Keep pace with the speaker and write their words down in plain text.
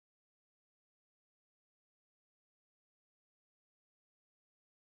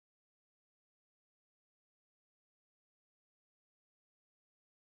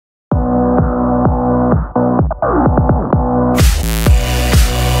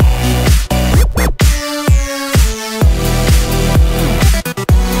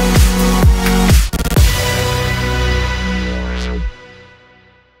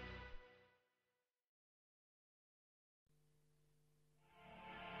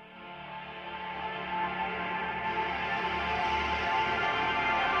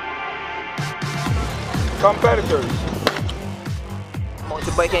Competitors.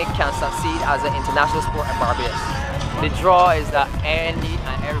 Mountain biking can succeed as an international sport in Barbados. The draw is that any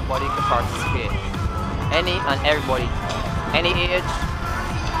and everybody can participate. Any and everybody. Any age,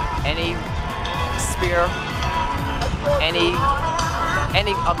 any sphere, any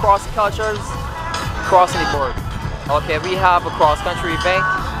across cultures, crossing the board. Okay, we have a cross-country event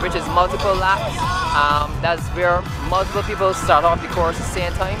which is multiple laps. That's where multiple people start off the course at the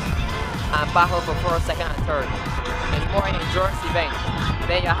same time and battle for first, second and third. It's more an endurance event.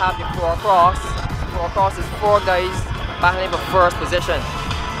 Then you have the 4XFour. 4XFour is 4 guys battling for first position.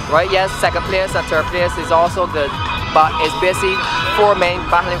 Right, yes, second place and third place is also good, but it's basically 4 men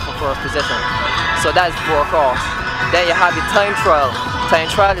battling for first position. So that is 4XFour. Then you have the time trial. Time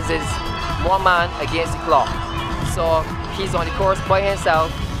trial is 1 man against the clock. So he's on the course by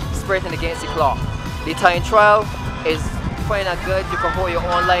himself, sprinting against the clock. The time trial is fine and good. You can hold your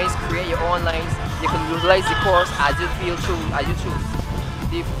own lines, create your own lines. You can utilize the course as you choose.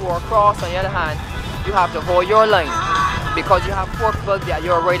 The 4XFour, on the other hand, you have to hold your line because you have 4 people that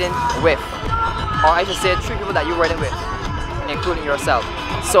you're riding with, or I should say 3 people that you're riding with, including yourself.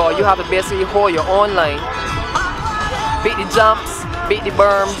 So you have to basically hold your own line, beat the jumps, beat the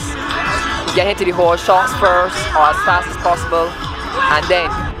berms, get into the whole shots first or as fast as possible, and then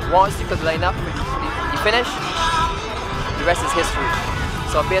once you could line up with the finish, the rest is history.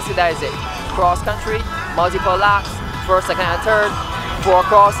 So basically that is it. Cross country, multiple laps, first, second and third.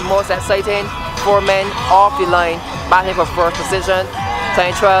 4XFour, the most exciting. 4 men off the line, battling for first position.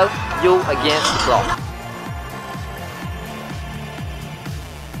 Time trial, you against the clock.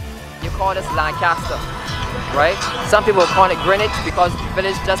 You call this Lancaster, right? Some people call it Greenwich because the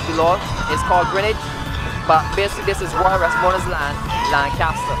village just below is called Greenwich. But basically this is Royal Westmoreland's land,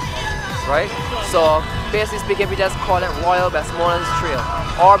 Lancaster, right? So basically speaking, we just call it Royal Westmoreland's Trail,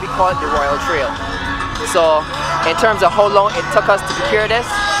 or we call it the Royal Trail. So in terms of how long it took us to prepare this,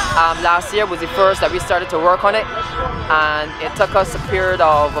 last year was the first that we started to work on it, and it took us a period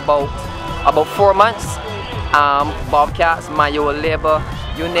of about 4 months. Bobcats, manual labor,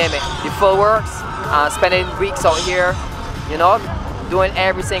 you name it, the full works, spending weeks out here, you know, doing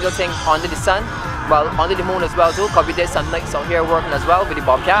every single thing under the sun, well under the moon as well too, because we did some nights out here working as well with the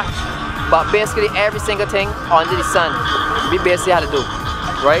Bobcat. But basically every single thing under the sun we basically had to do,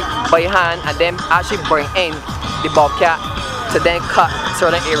 right, by hand, and then actually bring in the Bobcat to then cut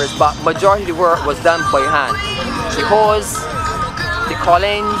certain areas, but majority of the work was done by hand. The hose, the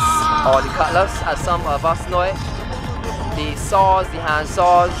collins, or the cutlass as some of us know it, the saws, the hand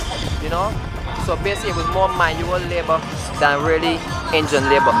saws, you know. So basically it was more manual labor than really engine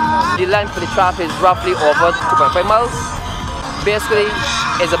labor. The length for the track is roughly over 2.5 miles. Basically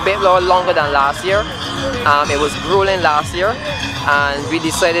it's a bit longer than last year. It was grueling last year, and we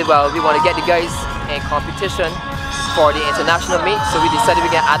decided, well, we want to get the guys in competition for the international meet, so we decided we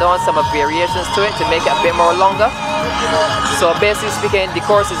can add on some variations to it to make it a bit more longer. So basically speaking, the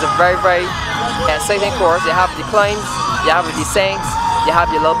course is a very, very exciting course. You have the climbs, you have the descents, you have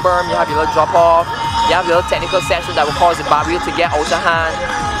your little berm, you have your little drop off, you have your little technical sections that will cause the back wheel to get out of hand,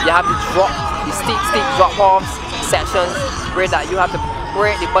 you have the steep drop offs sections where that you have to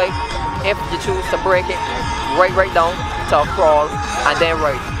brake the bike if you choose to brake it right down to a crawl and then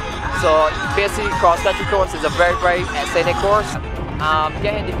right. So basically cross-country course is a very, very exciting course.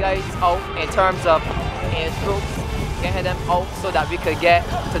 Getting the guys out in terms of age groups, getting them out so that we could get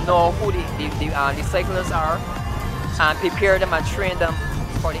to know who the cyclists are and prepare them and train them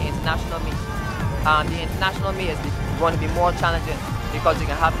for the international meet. The international meet is going to be more challenging because you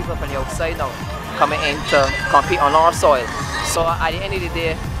can have people from the outside now coming in to compete on our soil. So at the end of the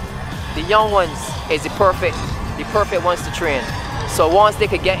day, the young ones is the perfect ones to train. So once they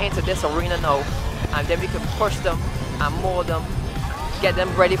could get into this arena now, and then we could push them and mold them, get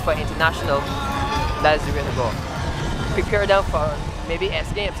them ready for international, that is the way to go. Prepare them for maybe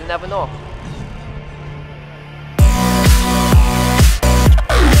X Games, you never know.